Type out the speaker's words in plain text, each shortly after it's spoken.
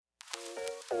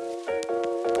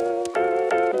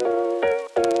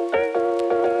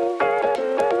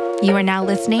You are now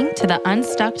listening to the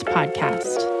Unstuck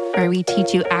podcast, where we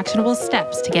teach you actionable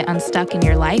steps to get unstuck in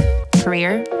your life,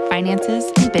 career,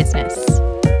 finances, and business.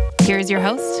 Here is your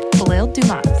host, Khalil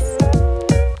Dumas.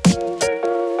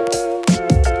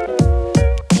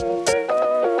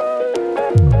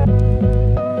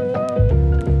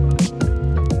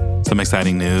 Some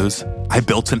exciting news. I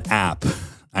built an app.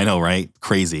 I know, right?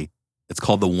 Crazy. It's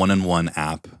called the One-on-One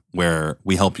app, where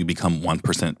we help you become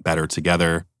 1% better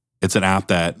together. It's an app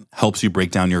that helps you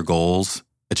break down your goals,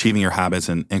 achieving your habits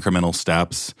in incremental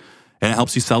steps, and it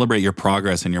helps you celebrate your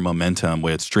progress and your momentum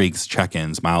with streaks,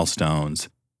 check-ins, milestones.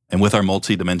 And with our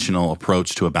multi-dimensional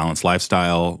approach to a balanced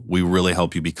lifestyle, we really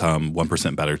help you become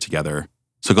 1% better together.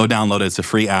 So go download it. It's a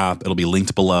free app. It'll be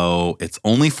linked below. It's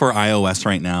only for iOS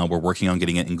right now. We're working on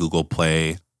getting it in Google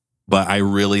Play. But I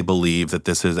really believe that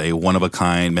this is a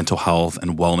one-of-a-kind mental health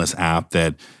and wellness app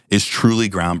that is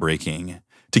truly groundbreaking.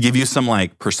 To give you some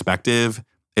perspective,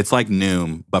 it's like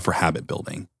Noom, but for habit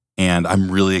building. And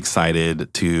I'm really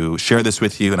excited to share this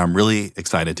with you, and I'm really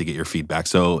excited to get your feedback.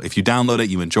 So if you download it,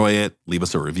 you enjoy it, leave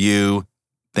us a review.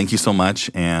 Thank you so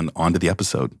much, and on to the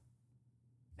episode.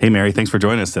 Hey, Mary, thanks for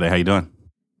joining us today. How you doing?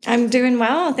 I'm doing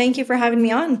well. Thank you for having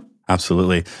me on.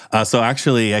 Absolutely. So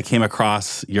actually, I came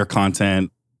across your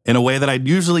content in a way that I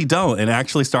usually don't, and it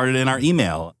actually started in our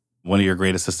email. One of your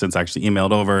great assistants actually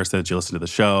emailed over, said that you listened to the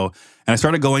show. And I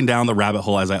started going down the rabbit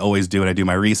hole as I always do, and I do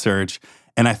my research.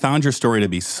 And I found your story to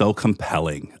be so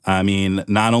compelling. I mean,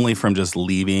 not only from just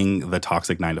leaving the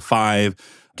toxic 9-to-5,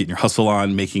 getting your hustle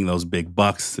on, making those big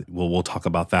bucks. We'll talk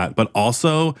about that. But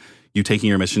also you taking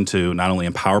your mission to not only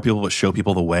empower people, but show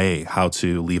people the way how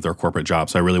to leave their corporate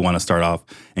job. So I really want to start off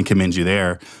and commend you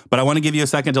there. But I want to give you a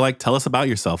second to tell us about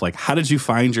yourself. How did you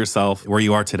find yourself where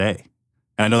you are today?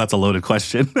 And I know that's a loaded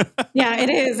question. Yeah, it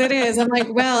is. It is. I'm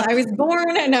I was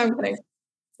born, and no, I'm kidding.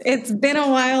 It's been a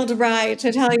wild ride,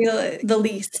 to tell you the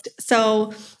least.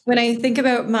 So when I think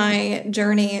about my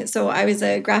journey, so I was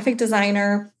a graphic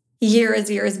designer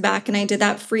years back, and I did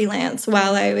that freelance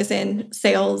while I was in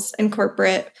sales and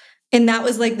corporate. And that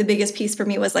was the biggest piece for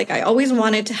me was I always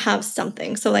wanted to have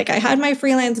something. So I had my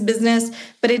freelance business,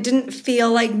 but it didn't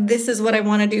feel like this is what I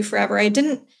want to do forever. I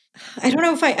don't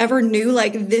know if I ever knew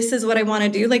this is what I want to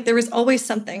do. There was always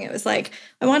something. It was I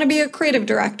want to be a creative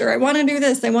director. I want to do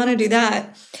this. I want to do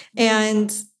that.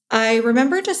 And I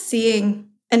remember just seeing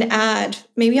an ad,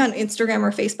 maybe on Instagram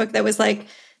or Facebook, that was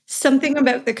something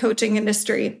about the coaching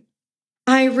industry.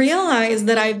 I realized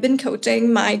that I've been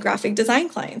coaching my graphic design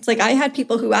clients. I had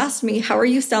people who asked me, how are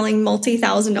you selling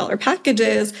multi-$1,000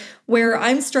 packages where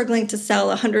I'm struggling to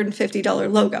sell a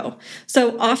 $150 logo?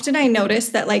 So often I notice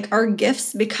that our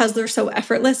gifts, because they're so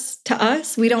effortless to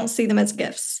us, we don't see them as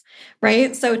gifts,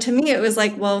 right? So to me, it was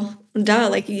well,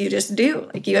 duh, you just do.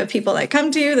 You have people that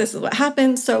come to you, this is what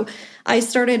happens. So I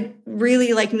started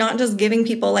really not just giving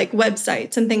people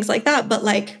websites and things like that, but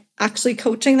actually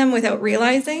coaching them without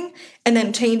realizing, and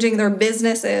then changing their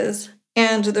businesses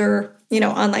and their,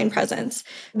 online presence.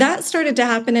 That started to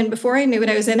happen. And before I knew it,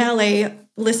 I was in LA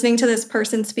listening to this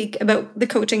person speak about the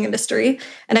coaching industry.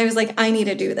 And I was I need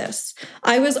to do this.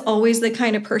 I was always the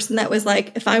kind of person that was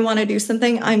if I want to do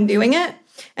something, I'm doing it.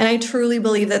 And I truly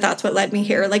believe that that's what led me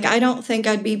here. I don't think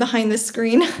I'd be behind the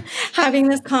screen having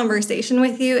this conversation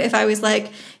with you if I was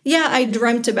yeah, I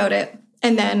dreamt about it,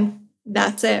 and then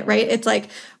that's it, right? It's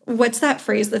what's that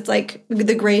phrase that's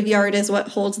the graveyard is what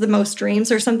holds the most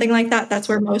dreams, or something like that? That's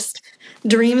where most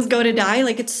dreams go to die.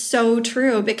 It's so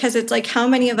true, because it's how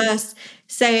many of us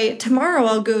say, tomorrow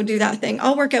I'll go do that thing.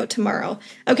 I'll work out tomorrow.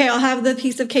 Okay, I'll have the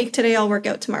piece of cake today. I'll work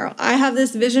out tomorrow. I have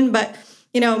this vision, but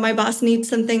my boss needs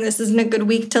something. This isn't a good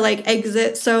week to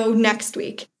exit. So next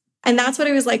week. And that's what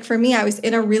it was for me. I was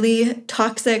in a really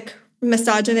toxic,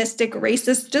 misogynistic,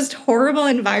 racist, just horrible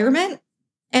environment.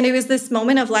 And it was this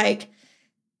moment of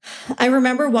I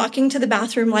remember walking to the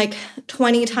bathroom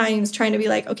 20 times trying to be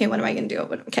okay, what am I going to do?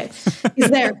 Okay, he's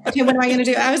there. Okay, what am I going to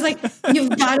do? I was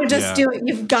you've got to just do it.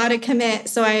 You've got to commit.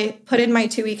 So I put in my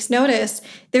 2 weeks notice.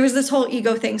 There was this whole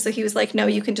ego thing. So he was no,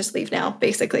 you can just leave now,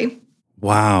 basically.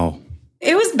 Wow.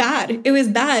 It was bad. It was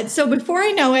bad. So before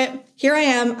I know it, here I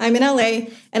am. I'm in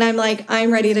LA, and I'm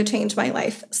I'm ready to change my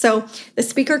life. So the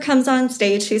speaker comes on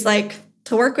stage. She's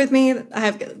to work with me, I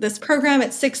have this program at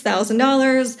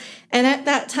 $6,000. And at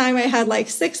that time, I had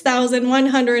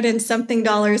 $6,100 and something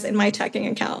in my checking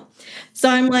account. So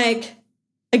I'm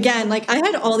again, I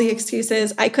had all the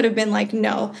excuses. I could have been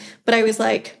no, but I was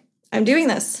I'm doing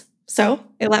this. So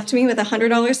it left me with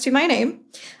 $100 to my name.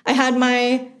 I had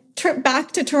my trip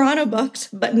back to Toronto booked,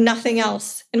 but nothing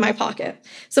else in my pocket.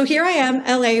 So here I am,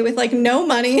 LA, with no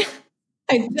money.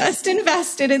 I just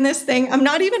invested in this thing. I'm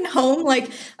not even home. Like,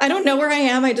 I don't know where I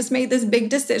am. I just made this big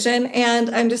decision. And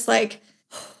I'm just like,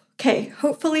 okay,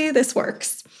 hopefully this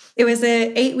works. It was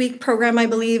an 8-week program, I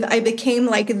believe. I became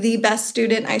like the best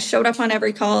student. I showed up on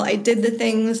every call. I did the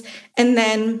things. And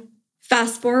then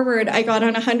fast forward, I got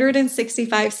on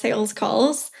 165 sales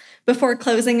calls before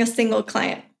closing a single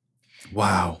client.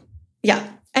 Wow. Yeah.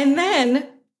 And then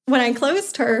when I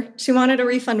closed her, she wanted a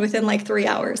refund within like 3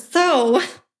 hours. So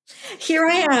here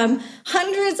I am,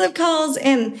 hundreds of calls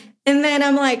in. And then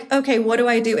I'm like, okay, what do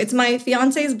I do? It's my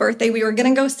fiance's birthday. We were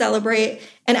going to go celebrate.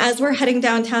 And as we're heading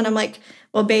downtown, I'm like,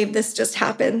 well, babe, this just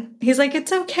happened. He's like,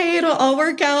 it's okay. It'll all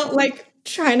work out. Like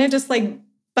trying to just like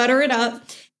butter it up.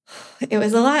 It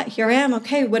was a lot. Here I am.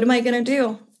 Okay, what am I going to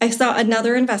do? I saw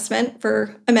another investment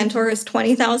for a mentor is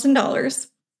 $20,000.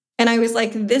 And I was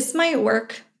like, this might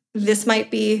work. This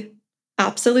might be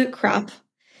absolute crap.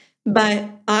 But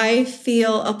I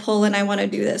feel a pull and I want to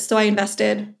do this. So I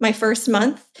invested my first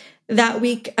month. That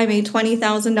week, I made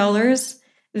 $20,000.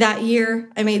 That year,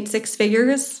 I made 6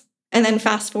 figures. And then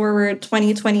fast forward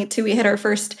 2022, we hit our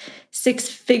first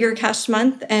 6-figure cash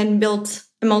month and built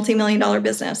a multi-million-dollar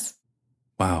business.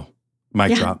 Wow.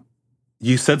 Mic drop.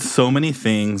 You said so many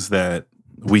things that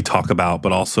we talk about,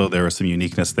 but also there was some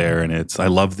uniqueness there. And I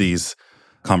love these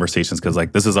conversations because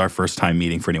like this is our first time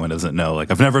meeting for anyone who doesn't know. Like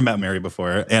I've never met Mary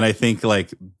before. And I think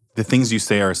like the things you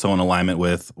say are so in alignment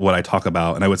with what I talk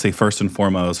about. And I would say first and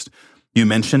foremost, you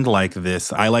mentioned like this,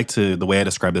 the way I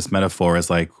describe this metaphor is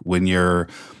like when you're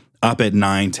up at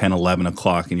 9, 10, 11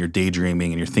 o'clock and you're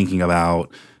daydreaming and you're thinking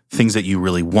about things that you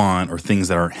really want or things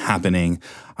that aren't happening.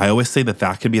 I always say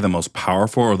that could be the most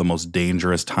powerful or the most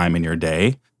dangerous time in your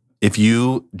day. If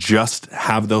you just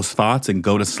have those thoughts and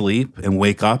go to sleep and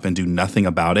wake up and do nothing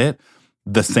about it,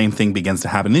 the same thing begins to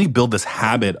happen. And then you build this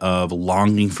habit of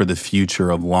longing for the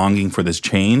future, of longing for this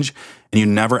change, and you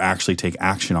never actually take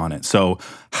action on it. So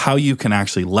how you can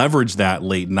actually leverage that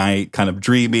late night kind of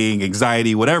dreaming,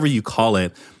 anxiety, whatever you call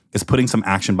it, is putting some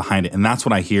action behind it. And that's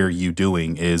what I hear you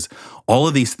doing is all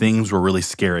of these things were really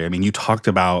scary. I mean, you talked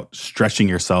about stretching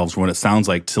yourselves from what it sounds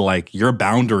like to like your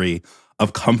boundary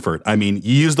of comfort. I mean,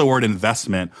 you use the word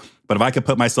investment, but if I could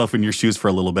put myself in your shoes for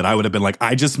a little bit, I would have been like,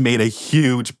 I just made a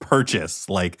huge purchase.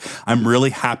 Like, I'm really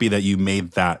happy that you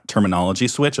made that terminology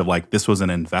switch of like, this was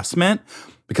an investment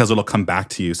because it'll come back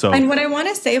to you. So, and what I want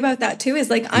to say about that too is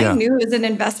like, I knew it was an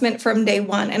investment from day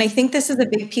one. And I think this is a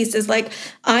big piece is like,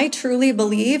 I truly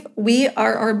believe we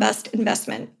are our best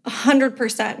investment,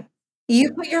 100%.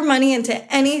 You put your money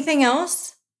into anything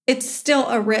else, it's still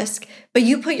a risk, but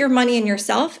you put your money in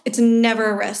yourself, it's never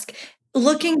a risk.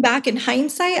 Looking back in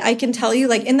hindsight, I can tell you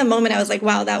like in the moment, I was like,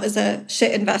 wow, that was a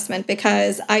shit investment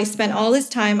because I spent all this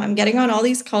time, I'm getting on all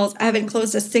these calls, I haven't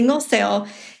closed a single sale.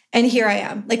 And here I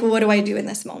am, like, what do I do in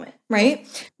this moment, right?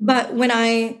 But when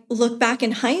I look back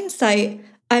in hindsight,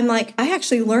 I'm like, I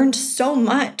actually learned so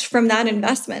much from that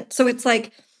investment. So it's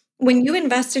like when you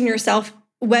invest in yourself,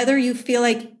 whether you feel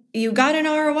like you got an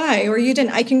ROI or you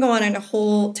didn't, I can go on a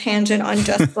whole tangent on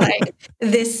just like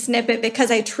this snippet because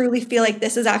I truly feel like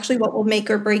this is actually what will make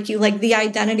or break you, like the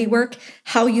identity work,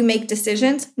 how you make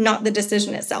decisions, not the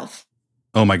decision itself.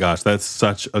 Oh my gosh, that's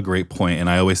such a great point. And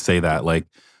I always say that like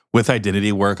with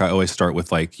identity work, I always start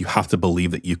with like, you have to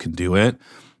believe that you can do it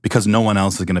because no one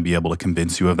else is going to be able to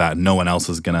convince you of that. No one else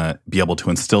is going to be able to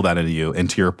instill that into you. And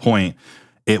to your point,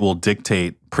 it will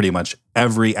dictate pretty much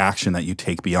every action that you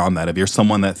take beyond that. If you're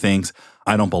someone that thinks,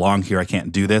 I don't belong here, I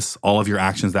can't do this, all of your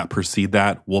actions that precede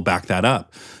that will back that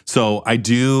up. So I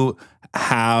do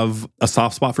have a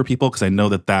soft spot for people because I know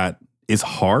that is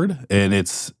hard and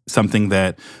it's something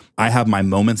that I have my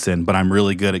moments in, but I'm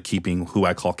really good at keeping who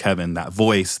I call Kevin, that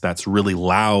voice that's really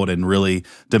loud and really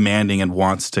demanding and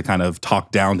wants to kind of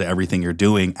talk down to everything you're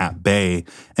doing at bay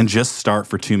and just start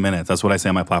for 2 minutes. That's what I say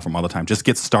on my platform all the time. Just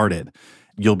get started.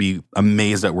 You'll be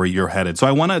amazed at where you're headed. So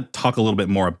I want to talk a little bit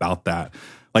more about that.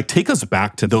 Like take us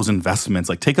back to those investments,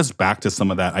 like take us back to some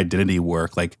of that identity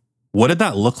work. Like what did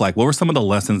that look like? What were some of the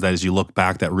lessons that as you look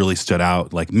back that really stood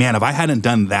out? Like, man, if I hadn't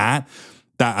done that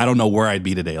I don't know where I'd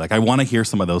be today. Like I want to hear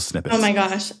some of those snippets. Oh my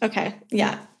gosh. Okay.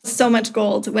 Yeah. So much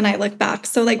gold when I look back.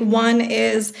 So like one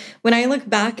is when I look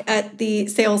back at the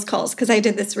sales calls, because I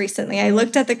did this recently, I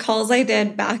looked at the calls I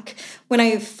did back when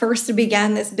I first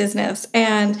began this business.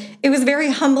 And it was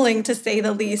very humbling to say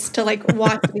the least to like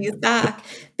watch these back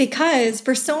because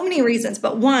for so many reasons.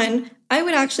 But one, I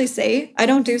would actually say I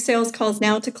don't do sales calls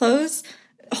now to close.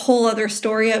 whole other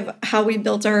story of how we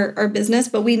built our business,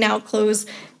 but we now close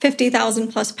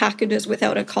 50,000 plus packages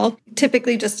without a call,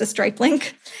 typically just a Stripe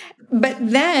link. But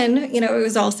then, it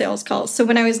was all sales calls. So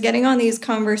when I was getting on these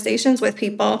conversations with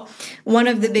people, one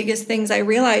of the biggest things I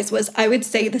realized was I would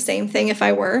say the same thing if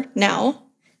I were now,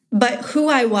 but who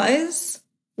I was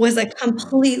a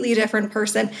completely different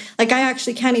person. Like, I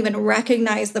actually can't even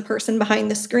recognize the person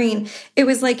behind the screen. It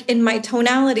was like in my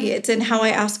tonality, it's in how I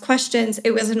ask questions.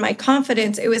 It was in my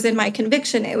confidence. It was in my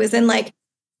conviction. It was in like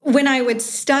when I would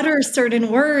stutter certain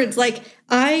words, like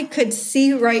I could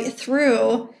see right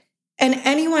through. And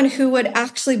anyone who would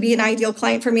actually be an ideal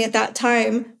client for me at that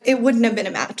time, it wouldn't have been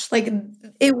a match. Like,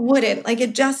 it wouldn't. Like,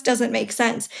 it just doesn't make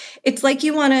sense. It's like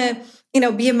you want to,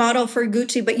 be a model for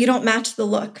Gucci, but you don't match the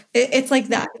look. It's like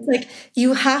that. It's like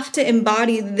you have to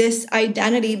embody this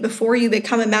identity before you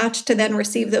become a match to then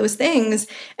receive those things.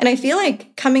 And I feel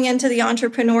like coming into the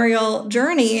entrepreneurial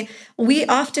journey, we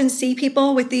often see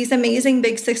people with these amazing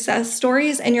big success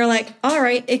stories, and you're like, all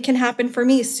right, it can happen for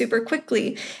me super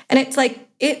quickly. And it's like,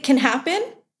 it can happen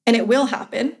and it will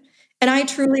happen. And I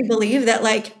truly believe that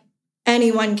like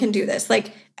anyone can do this.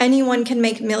 Like anyone can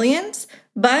make millions,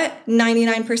 but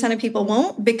 99% of people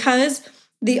won't, because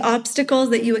the obstacles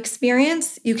that you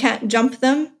experience, you can't jump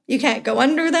them. You can't go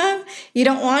under them. You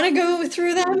don't want to go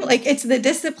through them. Like, it's the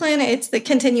discipline, it's the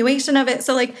continuation of it.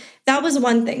 So like that was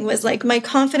one thing, was like my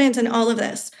confidence in all of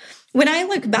this. When I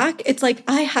look back, it's like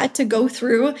I had to go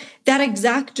through that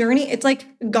exact journey. It's like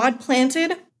God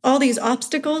planted all these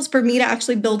obstacles for me to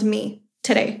actually build me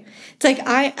today. It's like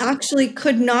I actually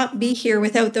could not be here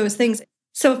without those things.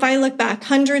 So if I look back,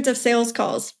 hundreds of sales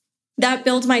calls, that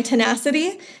built my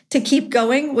tenacity to keep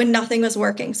going when nothing was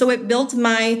working. So it built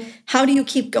my, how do you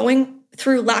keep going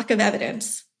through lack of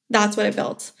evidence? That's what it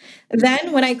built.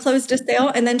 Then when I closed a sale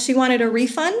and then she wanted a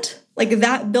refund, like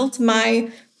that built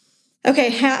my,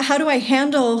 okay, how do I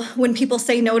handle when people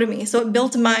say no to me? So it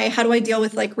built my, how do I deal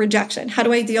with like rejection? How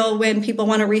do I deal when people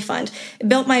want a refund? It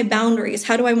built my boundaries.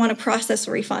 How do I want to process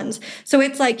refunds? So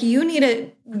it's like you need to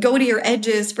go to your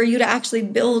edges for you to actually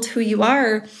build who you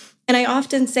are. And I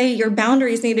often say your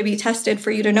boundaries need to be tested for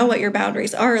you to know what your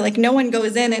boundaries are. Like no one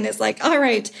goes in and is like, all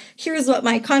right, here's what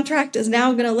my contract is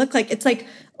now going to look like. It's like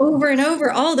over and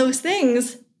over, all those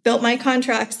things built my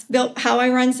contracts, built how I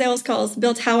run sales calls,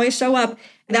 built how I show up.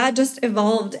 That just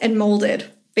evolved and molded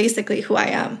basically who I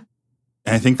am.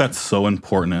 And I think that's so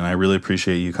important. And I really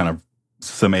appreciate you kind of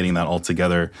summating that all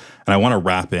together. And I want to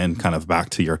wrap in kind of back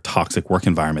to your toxic work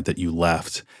environment that you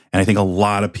left. And I think a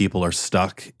lot of people are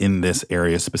stuck in this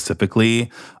area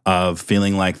specifically of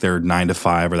feeling like they're 9 to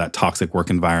 5 or that toxic work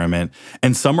environment.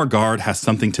 And some regard has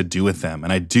something to do with them.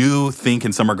 And I do think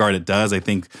in some regard it does. I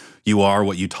think you are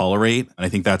what you tolerate. And I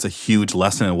think that's a huge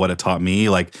lesson in what it taught me.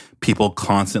 Like people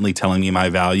constantly telling me my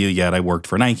value, yet I worked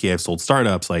for Nike, I've sold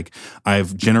startups, like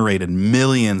I've generated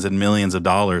millions and millions of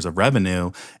dollars of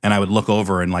revenue. And I would look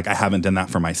over and like, I haven't done that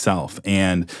for myself.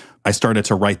 And I started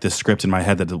to write this script in my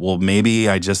head that, well, maybe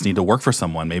I just need to work for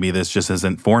someone. Maybe this just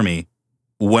isn't for me.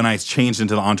 When I changed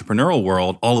into the entrepreneurial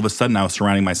world, all of a sudden I was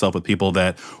surrounding myself with people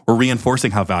that were reinforcing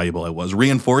how valuable I was,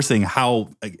 reinforcing how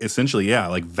essentially,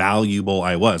 like valuable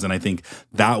I was. And I think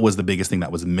that was the biggest thing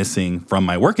that was missing from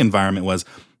my work environment was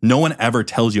no one ever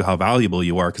tells you how valuable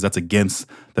you are because that's against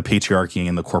the patriarchy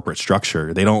and the corporate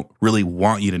structure. They don't really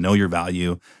want you to know your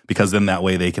value because then that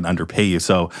way they can underpay you.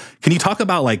 So can you talk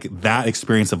about like that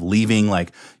experience of leaving?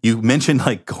 Like you mentioned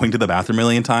like going to the bathroom a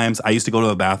million times. I used to go to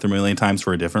the bathroom a million times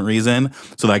for a different reason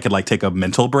so that I could like take a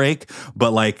mental break.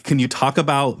 But like, can you talk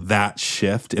about that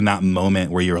shift in that moment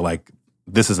where you were like,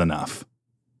 this is enough?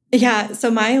 Yeah.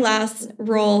 So my last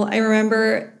role, I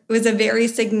remember it was a very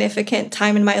significant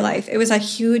time in my life. It was a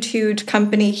huge, huge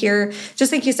company here.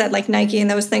 Just like you said, like Nike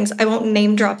and those things. I won't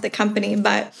name drop the company,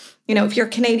 but if you're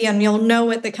Canadian, you'll know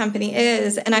what the company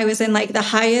is. And I was in like the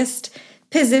highest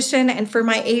position. And for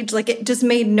my age, like it just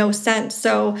made no sense.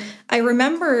 So I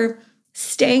remember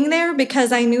staying there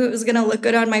because I knew it was going to look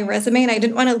good on my resume. And I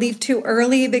didn't want to leave too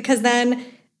early because then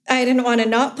I didn't want to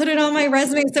not put it on my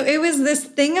resume. So it was this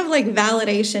thing of like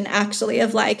validation, actually,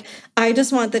 of like, I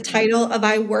just want the title of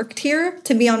I worked here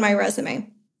to be on my resume.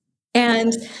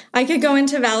 And I could go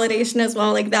into validation as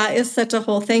well. Like that is such a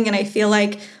whole thing. And I feel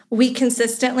like we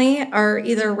consistently are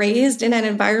either raised in an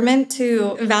environment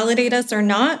to validate us or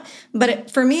not.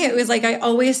 But for me, it was like I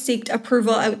always seeked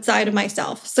approval outside of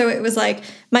myself. So it was like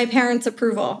my parents'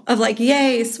 approval of like,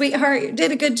 yay, sweetheart, you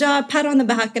did a good job, pat on the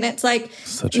back. And it's like,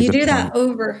 you do that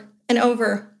over and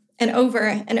over and over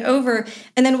and over.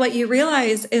 And then what you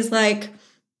realize is like,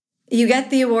 you get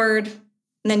the award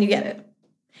and then you get it.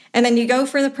 And then you go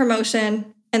for the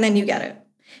promotion and then you get it.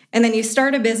 And then you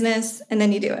start a business and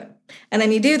then you do it. And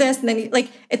then you do this and then you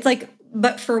it's like,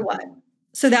 but for what?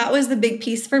 So that was the big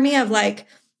piece for me of like,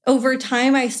 over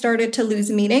time, I started to lose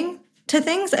meaning to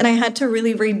things and I had to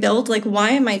really rebuild, like,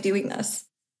 why am I doing this?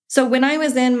 So when I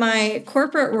was in my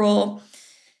corporate role,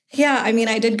 yeah, I mean,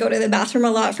 I did go to the bathroom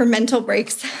a lot for mental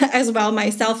breaks as well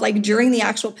myself, like during the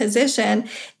actual position.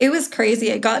 It was crazy.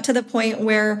 It got to the point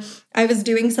where I was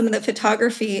doing some of the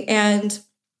photography and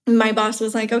my boss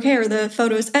was like, okay, are the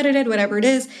photos edited, whatever it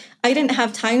is. I didn't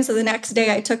have time. So the next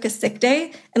day I took a sick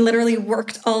day and literally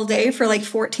worked all day for like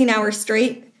 14 hours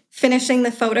straight, finishing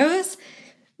the photos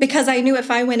because I knew if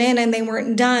I went in and they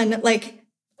weren't done, like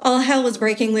all hell was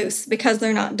breaking loose because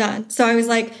they're not done. So I was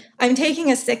like, I'm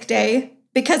taking a sick day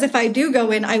because if I do go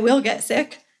in, I will get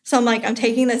sick. So I'm like, I'm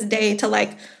taking this day to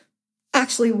like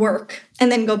actually work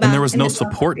and then go back. And there was no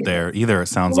support there either. It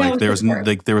sounds like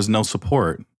there was no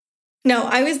support. No,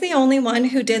 I was the only one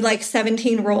who did like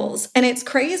 17 roles. And it's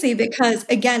crazy because,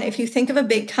 again, if you think of a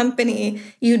big company,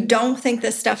 you don't think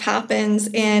this stuff happens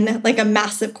in like a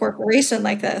massive corporation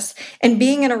like this. And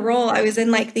being in a role, I was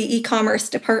in like the e-commerce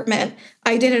department.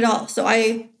 I did it all. So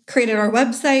I created our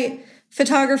website,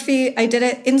 photography. I did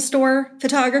it in-store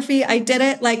photography. I did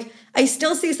it like, I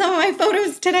still see some of my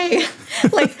photos today,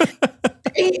 like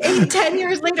 10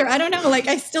 years later. I don't know, like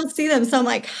I still see them. So I'm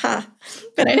like,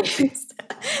 but anyways,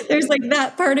 there's like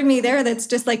that part of me there that's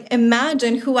just like,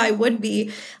 imagine who I would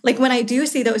be. Like when I do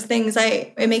see those things,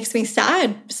 it makes me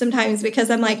sad sometimes because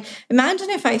I'm like, imagine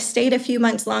if I stayed a few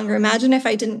months longer. Imagine if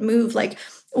I didn't move, like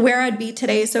where I'd be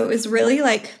today. So it was really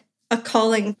like a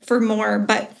calling for more.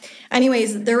 But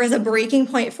anyways, there was a breaking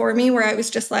point for me where I was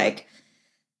just like,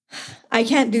 I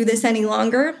can't do this any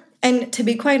longer. And to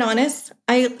be quite honest,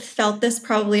 I felt this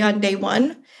probably on day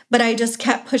one, but I just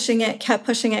kept pushing it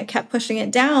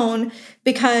down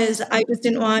because I just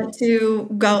didn't want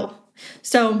to go.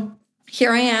 So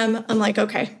here I am. I'm like,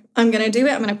 okay, I'm going to do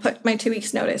it. I'm going to put my 2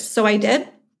 weeks notice. So I did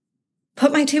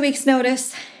put my 2 weeks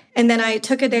notice. And then I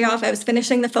took a day off. I was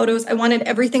finishing the photos. I wanted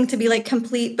everything to be like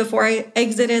complete before I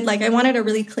exited. Like I wanted a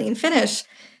really clean finish.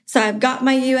 So I've got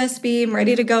my USB, I'm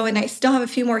ready to go, and I still have a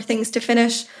few more things to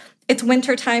finish. It's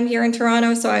winter time here in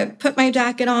Toronto, so I put my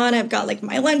jacket on. I've got like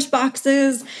my lunch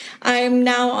boxes. I'm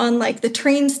now on like the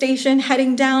train station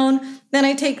heading down. Then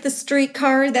I take the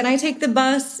streetcar, then I take the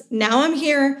bus. Now I'm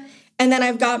here. And then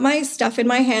I've got my stuff in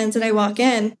my hands and I walk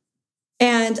in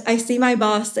and I see my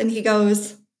boss and he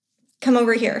goes, come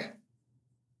over here.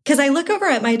 Because I look over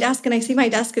at my desk and I see my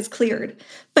desk is cleared,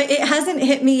 but it hasn't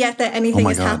hit me yet that anything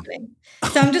is happening.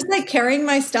 So I'm just like carrying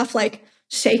my stuff, like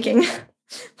shaking.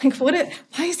 Like,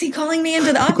 why is he calling me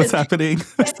into the office? What's happening?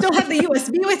 I still have the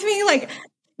USB with me. Like,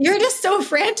 you're just so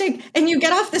frantic. And you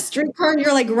get off the streetcar and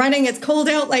you're like running. It's cold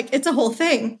out. Like, it's a whole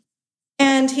thing.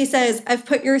 And he says, I've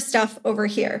put your stuff over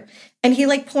here. And he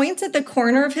like points at the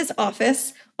corner of his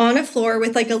office on a floor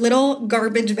with like a little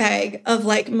garbage bag of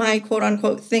like my quote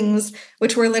unquote things,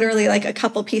 which were literally like a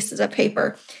couple pieces of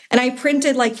paper. And I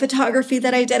printed like photography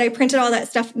that I did. I printed all that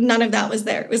stuff. None of that was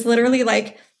there. It was literally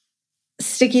like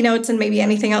sticky notes and maybe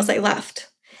anything else I left.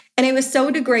 And it was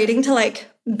so degrading to like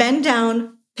bend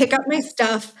down, pick up my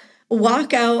stuff,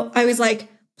 walk out. I was like,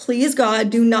 please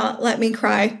God, do not let me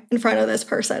cry in front of this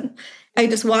person. I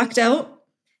just walked out.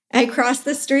 I crossed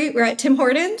the street. We're at Tim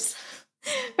Hortons,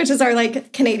 which is our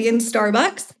like Canadian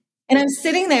Starbucks. And I'm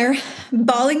sitting there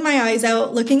bawling my eyes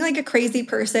out, looking like a crazy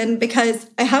person because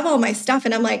I have all my stuff.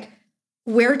 And I'm like,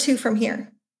 where to from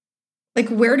here? Like,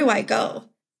 where do I go?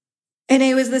 And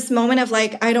it was this moment of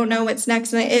like, I don't know what's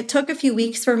next. And it took a few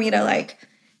weeks for me to like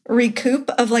recoup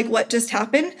of like what just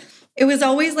happened. It was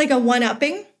always like a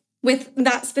one-upping with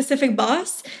that specific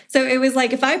boss. So it was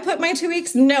like, if I put my 2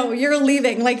 weeks, no, you're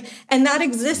leaving. Like, and that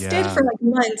existed for like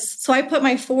months. So I put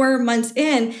my 4 months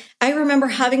in. I remember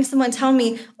having someone tell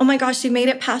me, oh my gosh, you made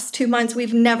it past 2 months.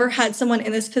 We've never had someone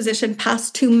in this position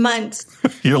past 2 months.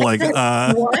 You're like,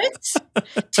 what?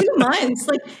 2 months?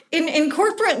 Like in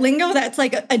corporate lingo, that's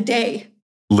like a day.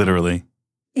 Literally.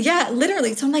 Yeah,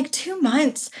 literally. So I'm like, 2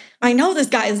 months. I know this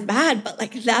guy is bad, but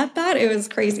like that bad, it was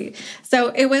crazy. So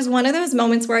it was one of those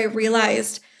moments where I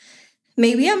realized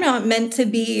maybe I'm not meant to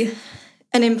be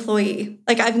an employee.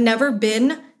 Like I've never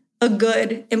been a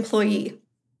good employee.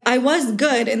 I was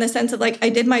good in the sense of like, I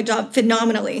did my job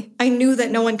phenomenally. I knew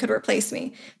that no one could replace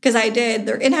me because I did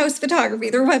their in-house photography,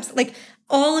 their website, like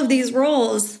all of these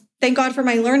roles. Thank God for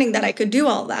my learning that I could do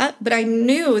all that, but I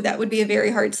knew that would be a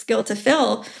very hard skill to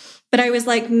fill. But I was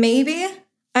like, maybe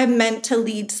I'm meant to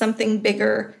lead something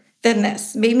bigger than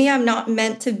this. Maybe I'm not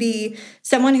meant to be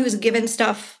someone who's given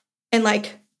stuff and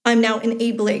like I'm now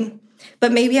enabling,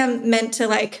 but maybe I'm meant to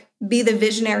like be the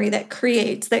visionary that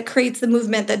creates the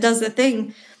movement, that does the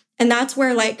thing. And that's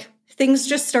where like things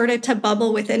just started to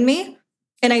bubble within me.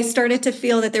 And I started to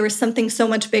feel that there was something so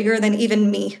much bigger than even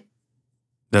me.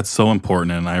 That's so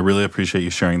important. And I really appreciate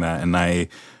you sharing that. And I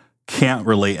can't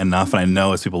relate enough. And I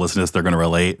know as people listen to this, they're going to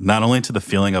relate not only to the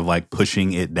feeling of like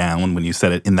pushing it down when you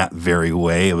said it in that very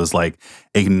way. It was like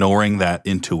ignoring that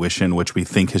intuition, which we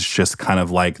think is just kind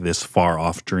of like this far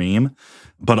off dream,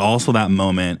 but also that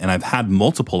moment. And I've had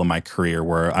multiple in my career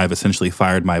where I've essentially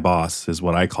fired my boss, is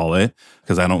what I call it,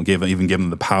 because I don't even give them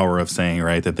the power of saying,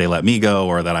 right, that they let me go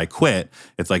or that I quit.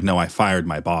 It's like, no, I fired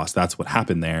my boss. That's what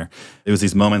happened there. It was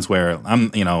these moments where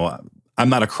I'm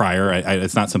not a crier.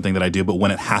 It's not something that I do. But when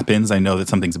it happens, I know that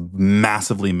something's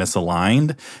massively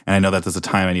misaligned. And I know that there's a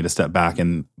time I need to step back.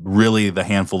 And really the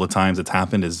handful of times it's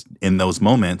happened is in those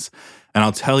moments. And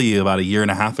I'll tell you, about a year and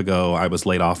a half ago, I was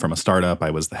laid off from a startup. I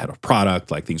was the head of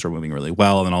product. Like things were moving really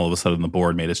well. And then all of a sudden the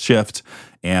board made a shift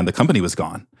and the company was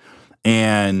gone.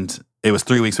 And it was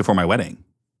 3 weeks before my wedding.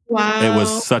 Wow. It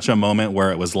was such a moment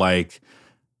where it was like,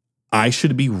 I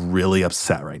should be really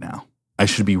upset right now. I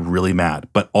should be really mad.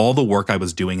 But all the work I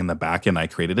was doing in the back end, I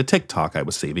created a TikTok. I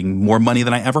was saving more money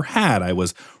than I ever had. I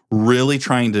was really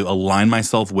trying to align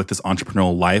myself with this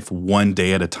entrepreneurial life one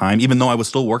day at a time. Even though I was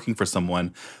still working for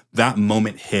someone, that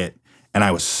moment hit and I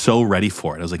was so ready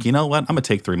for it. I was like, you know what? I'm going to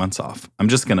take 3 months off. I'm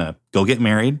just going to go get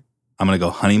married. I'm going to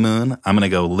go honeymoon. I'm going to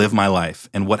go live my life.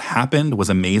 And what happened was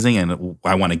amazing. And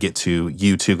I want to get to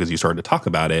you too, because you started to talk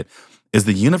about it. Is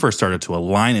the universe started to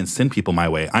align and send people my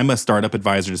way. I'm a startup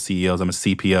advisor to CEOs. I'm a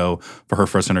CPO for her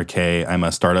first 100K. I'm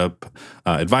a startup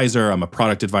advisor. I'm a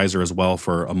product advisor as well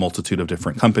for a multitude of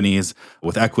different companies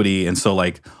with equity. And so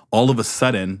like all of a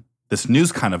sudden, this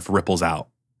news kind of ripples out.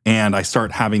 And I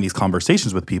start having these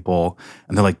conversations with people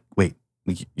and they're like, wait,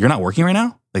 you're not working right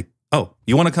now? Like, oh,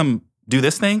 you want to come do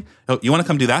this thing? Oh, you want to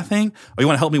come do that thing? Oh, you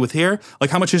want to help me with here? Like,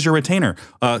 how much is your retainer?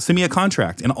 Send me a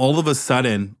contract. And all of a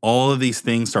sudden, all of these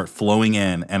things start flowing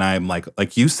in. And I'm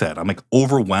like you said, I'm like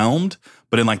overwhelmed,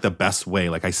 but in like the best way.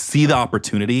 Like I see the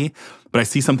opportunity, but I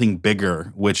see something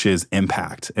bigger, which is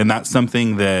impact. And that's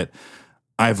something that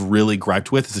I've really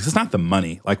griped with. It's not the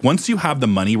money. Like once you have the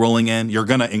money rolling in, you're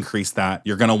going to increase that.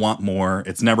 You're going to want more.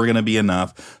 It's never going to be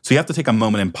enough. So you have to take a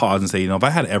moment and pause and say, if I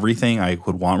had everything I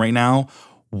would want right now,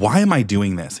 why am I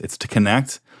doing this? It's to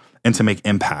connect and to make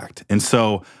impact. And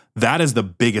so that is the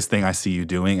biggest thing I see you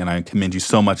doing. And I commend you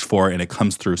so much for it. And it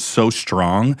comes through so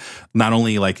strong, not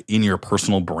only like in your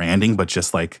personal branding, but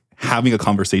just like having a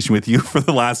conversation with you for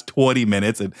the last 20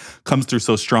 minutes. It comes through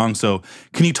so strong. So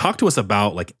can you talk to us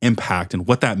about like impact and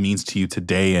what that means to you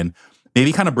today? And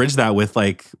maybe kind of bridge that with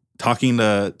like talking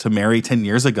to Mary 10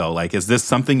 years ago. Like, is this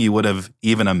something you would have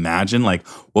even imagined? Like,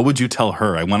 what would you tell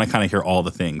her? I want to kind of hear all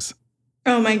the things.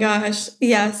 Oh my gosh.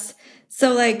 Yes.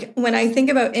 So like when I think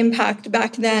about impact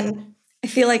back then, I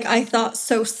feel like I thought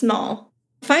so small.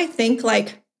 If I think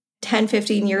like 10,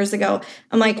 15 years ago,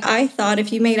 I'm like, I thought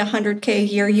if you made 100K a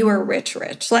year, you were rich.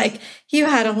 Like you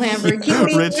had a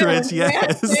Lamborghini. Rich,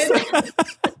 yes.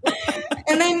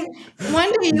 And then one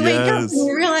day you wake up and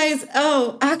you realize,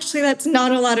 oh, actually, that's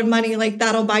not a lot of money. Like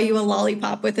that'll buy you a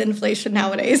lollipop with inflation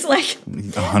nowadays. Like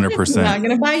 100%. It's not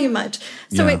going to buy you much.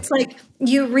 So it's like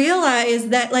you realize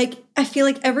that like, I feel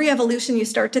like every evolution you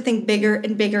start to think bigger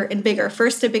and bigger and bigger.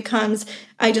 First it becomes,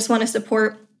 I just want to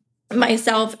support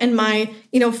myself and my,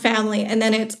 family. And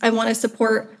then it's, I want to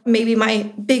support maybe my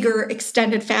bigger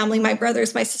extended family, my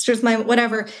brothers, my sisters, my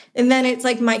whatever. And then it's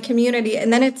like my community.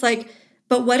 And then it's like,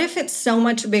 but what if it's so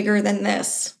much bigger than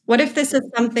this? What if this is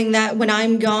something that when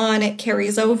I'm gone, it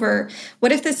carries over?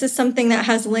 What if this is something that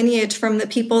has lineage from the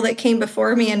people that came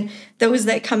before me and those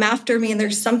that come after me? And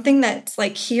there's something that's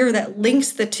like here that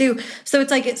links the two. So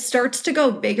it's like it starts to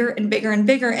go bigger and bigger and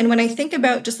bigger. And when I think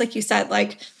about, just like you said,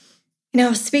 like,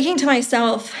 speaking to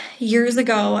myself years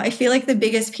ago, I feel like the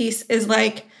biggest piece is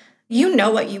like,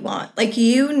 what you want. Like,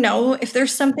 if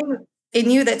there's something in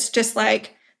you that's just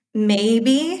like,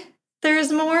 maybe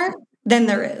there's more, then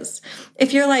there is.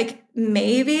 If you're like,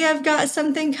 maybe I've got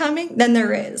something coming, then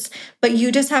there is. But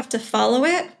you just have to follow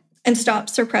it and stop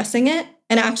suppressing it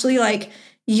and actually like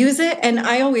use it. And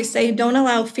I always say, don't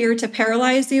allow fear to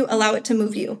paralyze you, allow it to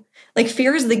move you. Like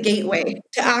fear is the gateway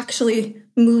to actually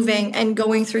moving and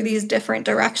going through these different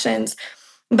directions.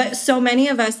 But so many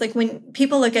of us, like when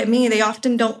people look at me, they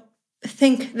often don't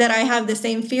think that I have the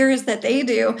same fears that they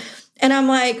do. And I'm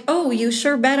like, oh, you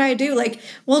sure bet I do. Like,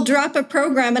 we'll drop a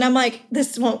program and I'm like,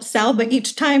 this won't sell. But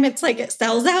each time it's like it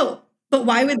sells out. But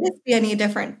why would this be any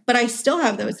different? But I still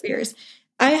have those fears.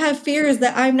 I have fears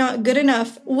that I'm not good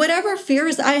enough. Whatever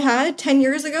fears I had 10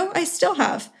 years ago, I still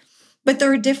have. But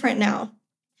they're different now.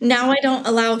 Now I don't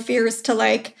allow fears to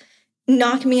like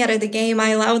knock me out of the game. I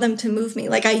allow them to move me.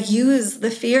 Like I use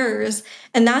the fears,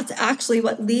 and that's actually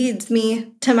what leads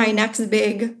me to my next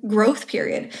big growth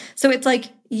period. So it's like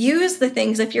use the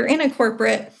things. If you're in a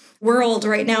corporate world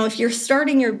right now, if you're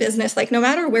starting your business, like no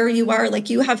matter where you are, like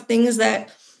you have things that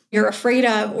you're afraid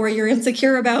of or you're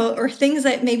insecure about or things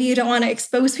that maybe you don't want to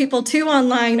expose people to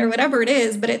online or whatever it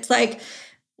is. But it's like,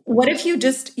 what if you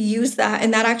just use that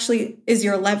and that actually is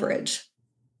your leverage?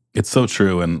 It's so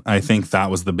true. And I think that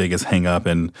was the biggest hang up.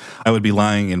 And I would be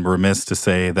lying and remiss to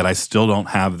say that I still don't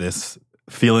have this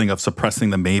feeling of suppressing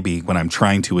the maybe when I'm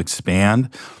trying to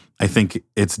expand. I think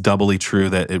it's doubly true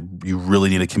that you really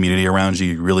need a community around you.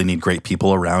 You really need great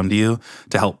people around you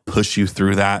to help push you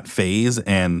through that phase.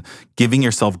 And giving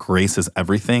yourself grace is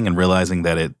everything, and realizing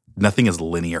that nothing is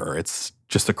linear. It's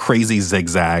just a crazy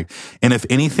zigzag. And if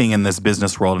anything in this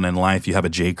business world and in life, you have a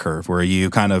J curve where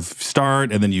you kind of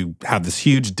start and then you have this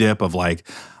huge dip of like,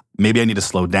 maybe I need to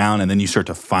slow down, and then you start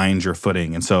to find your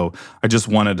footing. And so I just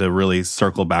wanted to really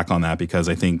circle back on that, because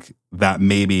I think that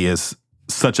maybe is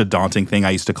such a daunting thing.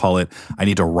 I used to call it, I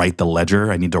need to write the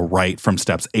ledger. I need to write from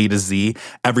steps A to Z,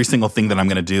 every single thing that I'm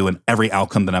going to do and every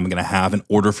outcome that I'm going to have in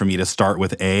order for me to start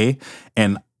with A.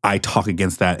 And I talk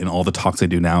against that in all the talks I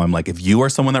do now. I'm like, if you are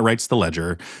someone that writes the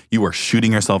ledger, you are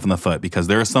shooting yourself in the foot, because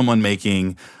there is someone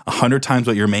making 100 times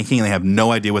what you're making and they have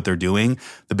no idea what they're doing.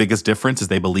 The biggest difference is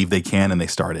they believe they can and they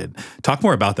started. Talk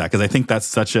more about that, because I think that's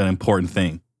such an important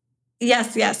thing.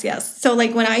 Yes, yes, yes. So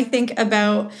like when I think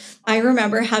about, I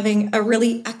remember having a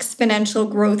really exponential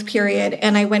growth period,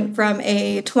 and I went from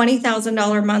a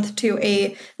 $20,000 month to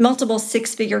a multiple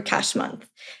six-figure cash month.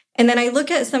 And then I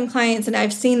look at some clients and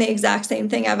I've seen the exact same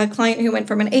thing. I have a client who went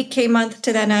from an 8K month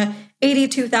to then a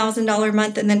 $82,000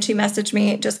 month. And then she messaged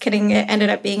me, just kidding, it ended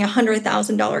up being a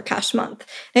 $100,000 cash month.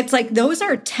 And it's like, those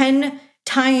are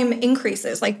 10-time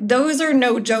increases. Like those are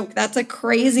no joke. That's a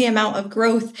crazy amount of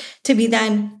growth to be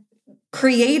then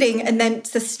creating and then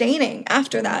sustaining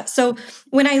after that. So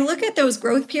when I look at those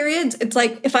growth periods, it's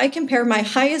like, if I compare my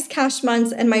highest cash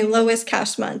months and my lowest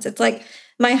cash months, it's like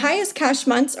my highest cash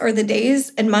months are the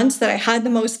days and months that I had the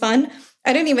most fun.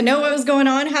 I didn't even know what was going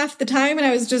on half the time. And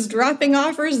I was just dropping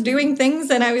offers, doing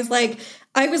things. And I was like,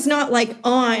 I was not like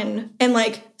on and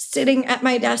like sitting at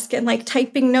my desk and like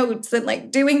typing notes and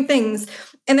like doing things.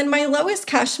 And then my lowest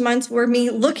cash months were me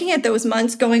looking at those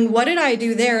months going, what did I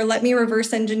do there? Let me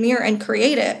reverse engineer and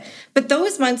create it. But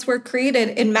those months were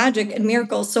created in magic and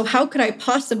miracles. So how could I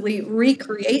possibly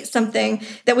recreate something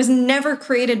that was never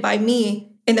created by me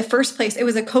in the first place? It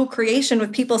was a co-creation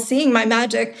with people seeing my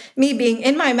magic, me being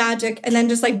in my magic, and then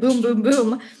just like boom, boom,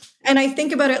 boom. And I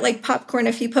think about it like popcorn.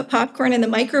 If you put popcorn in the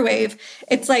microwave,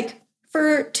 it's like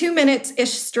for 2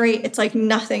 minutes-ish straight, it's like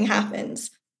nothing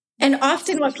happens. And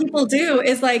often what people do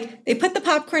is like, they put the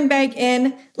popcorn bag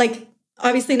in, like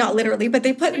obviously not literally, but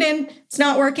they put it in, it's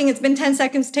not working. It's been 10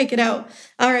 seconds, take it out.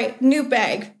 All right, new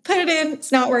bag, put it in,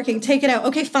 it's not working, take it out.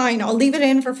 Okay, fine, I'll leave it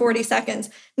in for 40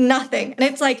 seconds, nothing. And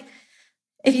it's like,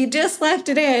 if you just left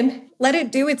it in, let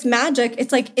it do its magic.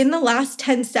 It's like in the last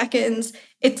 10 seconds,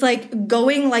 it's like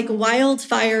going like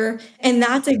wildfire. And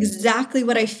that's exactly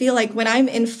what I feel like when I'm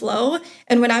in flow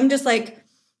and when I'm just like,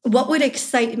 what would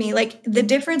excite me? Like the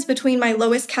difference between my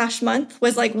lowest cash month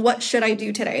was like, what should I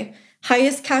do today?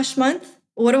 Highest cash month,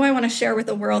 what do I want to share with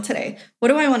the world today? What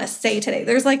do I want to say today?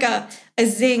 There's like a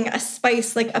zing, a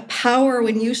spice, like a power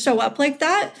when you show up like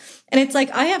that. And it's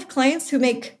like, I have clients who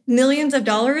make millions of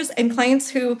dollars and clients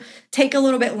who take a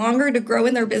little bit longer to grow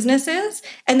in their businesses.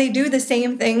 And they do the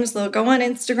same things. They'll go on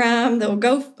Instagram, they'll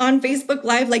go on Facebook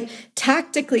Live. Like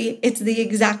tactically, it's the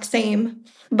exact same.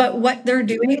 But what they're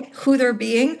doing, who they're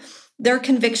being, their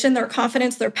conviction, their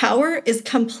confidence, their power is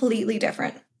completely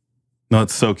different. No,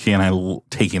 it's so key. And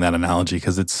taking that analogy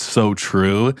because it's so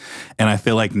true. And I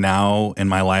feel like now in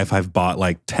my life, I've bought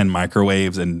like 10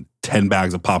 microwaves and 10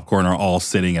 bags of popcorn are all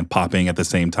sitting and popping at the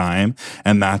same time.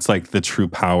 And that's like the true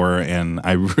power. And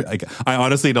I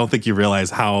honestly don't think you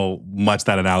realize how much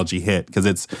that analogy hit, because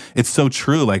it's so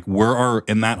true. Like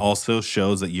and that also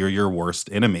shows that you're your worst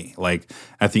enemy. Like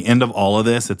at the end of all of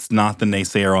this, it's not the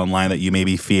naysayer online that you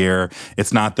maybe fear.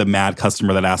 It's not the mad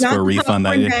customer that asks for a refund.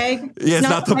 It's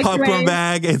not the popcorn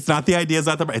bag. It's not the idea.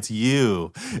 It's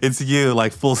you. It's you,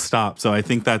 like full stop. So I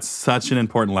think that's such an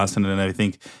important lesson. And I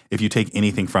think if you take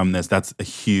anything from this, that's a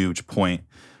huge point.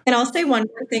 And I'll say one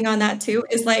more thing on that too,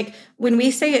 is like when we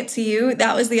say it to you,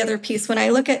 that was the other piece. When I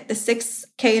look at the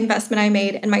 $6K investment I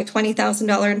made and my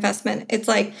 $20,000 investment, it's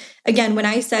like, again, when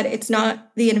I said it's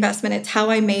not the investment, it's how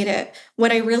I made it.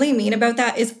 What I really mean about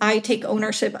that is I take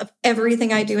ownership of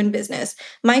everything I do in business.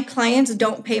 My clients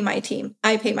don't pay my team.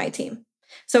 I pay my team.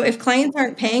 So if clients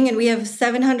aren't paying and we have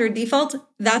 700 defaults,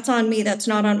 that's on me. That's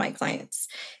not on my clients.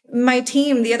 My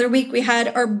team, the other week, we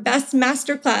had our best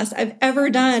masterclass I've ever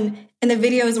done, and the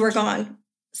videos were gone.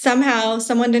 Somehow,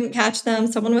 someone didn't catch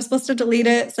them. Someone was supposed to delete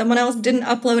it. Someone else didn't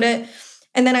upload it.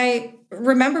 And then I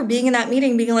remember being in that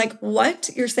meeting being like, what?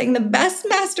 You're saying the best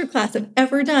masterclass I've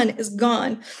ever done is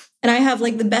gone. And I have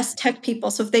like the best tech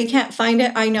people. So if they can't find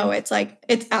it, I know it's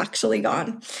actually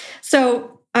gone.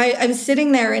 So I'm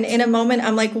sitting there, and in a moment,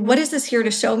 I'm like, what is this here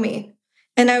to show me?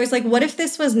 And I was like, what if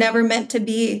this was never meant to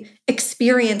be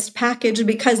experienced, packaged,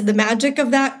 because the magic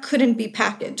of that couldn't be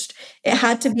packaged. It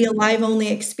had to be a live only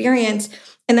experience.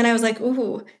 And then I was like,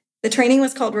 ooh, the training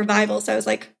was called Revival. So I was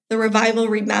like, the Revival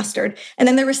Remastered. And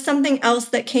then there was something else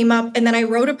that came up. And then I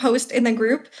wrote a post in the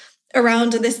group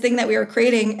around this thing that we were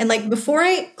creating. And like, before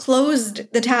I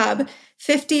closed the tab,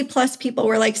 50 plus people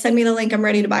were like, send me the link. I'm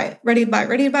ready to buy it. Ready to buy,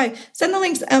 ready to buy. Send the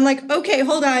links. I'm like, okay,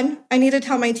 hold on. I need to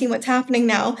tell my team what's happening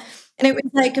now. And it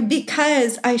was like,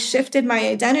 because I shifted my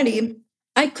identity,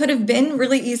 I could have been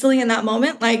really easily in that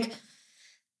moment, like,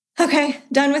 okay,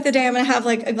 done with the day. I'm going to have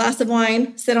like a glass of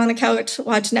wine, sit on the couch,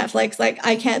 watch Netflix. Like,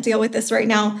 I can't deal with this right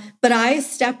now. But I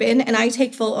step in and I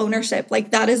take full ownership.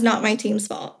 Like, that is not my team's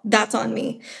fault. That's on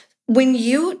me. When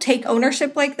you take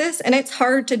ownership like this, and it's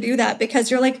hard to do that because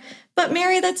you're like, but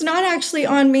Mary, that's not actually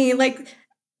on me. Like,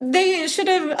 they should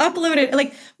have uploaded.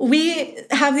 Like, we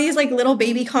have these like little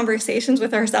baby conversations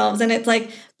with ourselves. And it's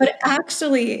like, but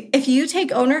actually, if you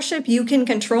take ownership, you can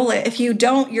control it. If you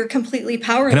don't, you're completely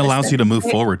powerless. And it allows you to move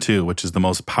forward too, which is the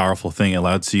most powerful thing. It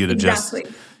allows you to just,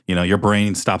 your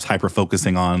brain stops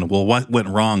hyper-focusing on, well, what went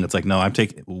wrong? It's like, no,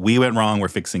 we went wrong, we're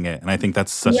fixing it. And I think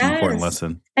that's such an important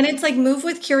lesson. And it's like, move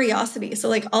with curiosity. So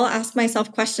like, I'll ask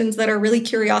myself questions that are really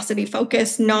curiosity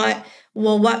focused, not,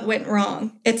 well, what went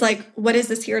wrong? It's like, what is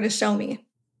this here to show me?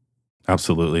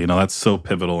 Absolutely. That's so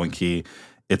pivotal and key.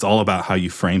 It's all about how you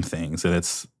frame things. And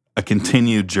it's a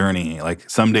continued journey. Like,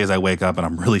 some days I wake up and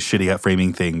I'm really shitty at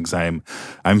framing things. I'm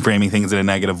framing things in a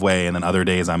negative way. And then other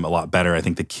days I'm a lot better. I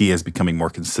think the key is becoming more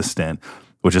consistent,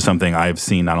 which is something I've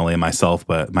seen not only in myself,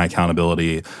 but my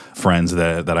accountability friends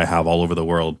that I have all over the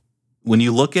world. When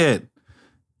you look at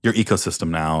your ecosystem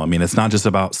now, I mean, it's not just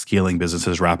about scaling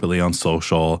businesses rapidly on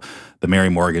social, the Mary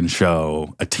Morgan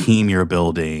Show, a team you're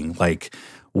building. Like,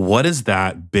 what does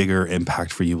that bigger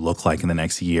impact for you look like in the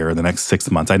next year, the next 6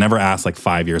 months? I never ask like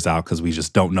 5 years out because we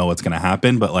just don't know what's going to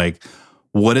happen. But like,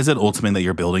 what is it ultimately that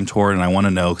you're building toward? And I want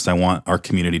to know, because I want our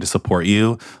community to support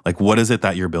you. Like, what is it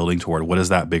that you're building toward? What is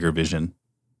that bigger vision?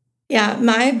 Yeah,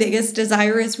 my biggest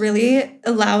desire is really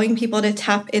allowing people to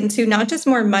tap into not just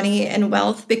more money and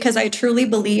wealth, because I truly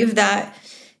believe that,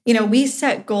 we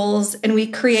set goals and we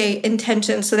create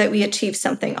intentions so that we achieve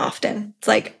something often. It's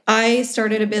like, I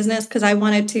started a business because I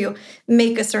wanted to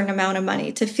make a certain amount of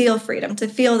money, to feel freedom, to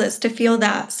feel this, to feel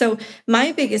that. So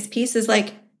my biggest piece is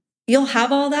like, you'll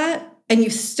have all that and you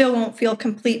still won't feel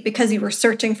complete because you were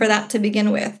searching for that to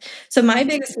begin with. So my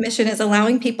biggest mission is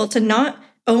allowing people to not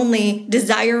only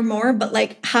desire more, but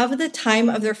like have the time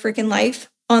of their freaking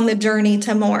life on the journey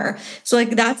to more. So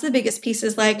like, that's the biggest piece,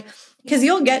 is like, because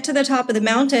you'll get to the top of the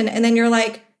mountain and then you're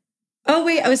like, oh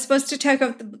wait, I was supposed to check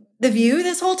out the view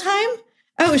this whole time.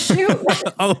 Oh shoot.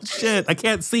 Oh shit, I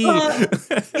can't see.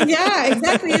 Yeah,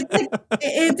 exactly.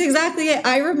 It's exactly it.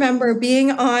 I remember being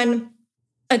on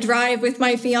a drive with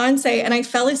my fiance and I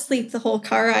fell asleep the whole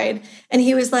car ride. And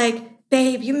he was like,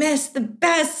 babe, you missed the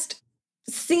best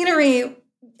scenery.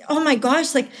 Oh my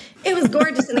gosh, like, it was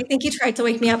gorgeous. And I think he tried to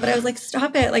wake me up, but I was like,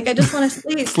 stop it. Like, I just want to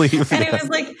sleep. And it was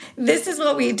like, this is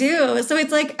what we do. So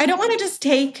it's like, I don't want to just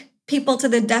take people to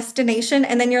the destination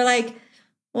and then you're like,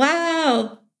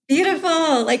 wow,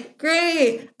 beautiful, like,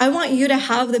 great. I want you to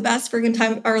have the best freaking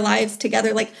time of our lives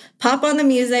together. Like, pop on the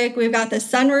music. We've got the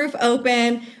sunroof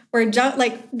open. We're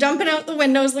jumping out the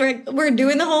windows. We're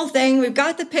doing the whole thing. We've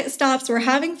got the pit stops. We're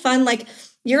having fun. Like,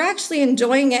 you're actually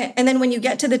enjoying it. And then when you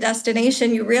get to the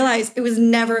destination, you realize it was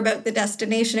never about the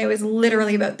destination. It was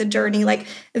literally about the journey. Like,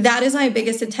 that is my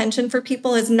biggest intention for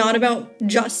people, is not about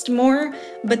just more,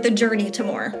 but the journey to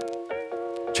more.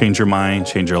 Change your mind,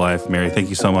 change your life. Mary, thank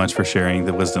you so much for sharing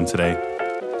the wisdom today.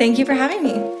 Thank you for having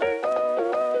me.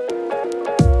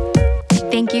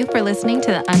 Thank you for listening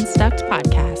to the Unstucked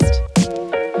podcast.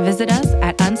 Visit us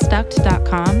at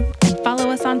unstucked.com and follow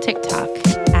us on TikTok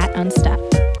 @unstucked.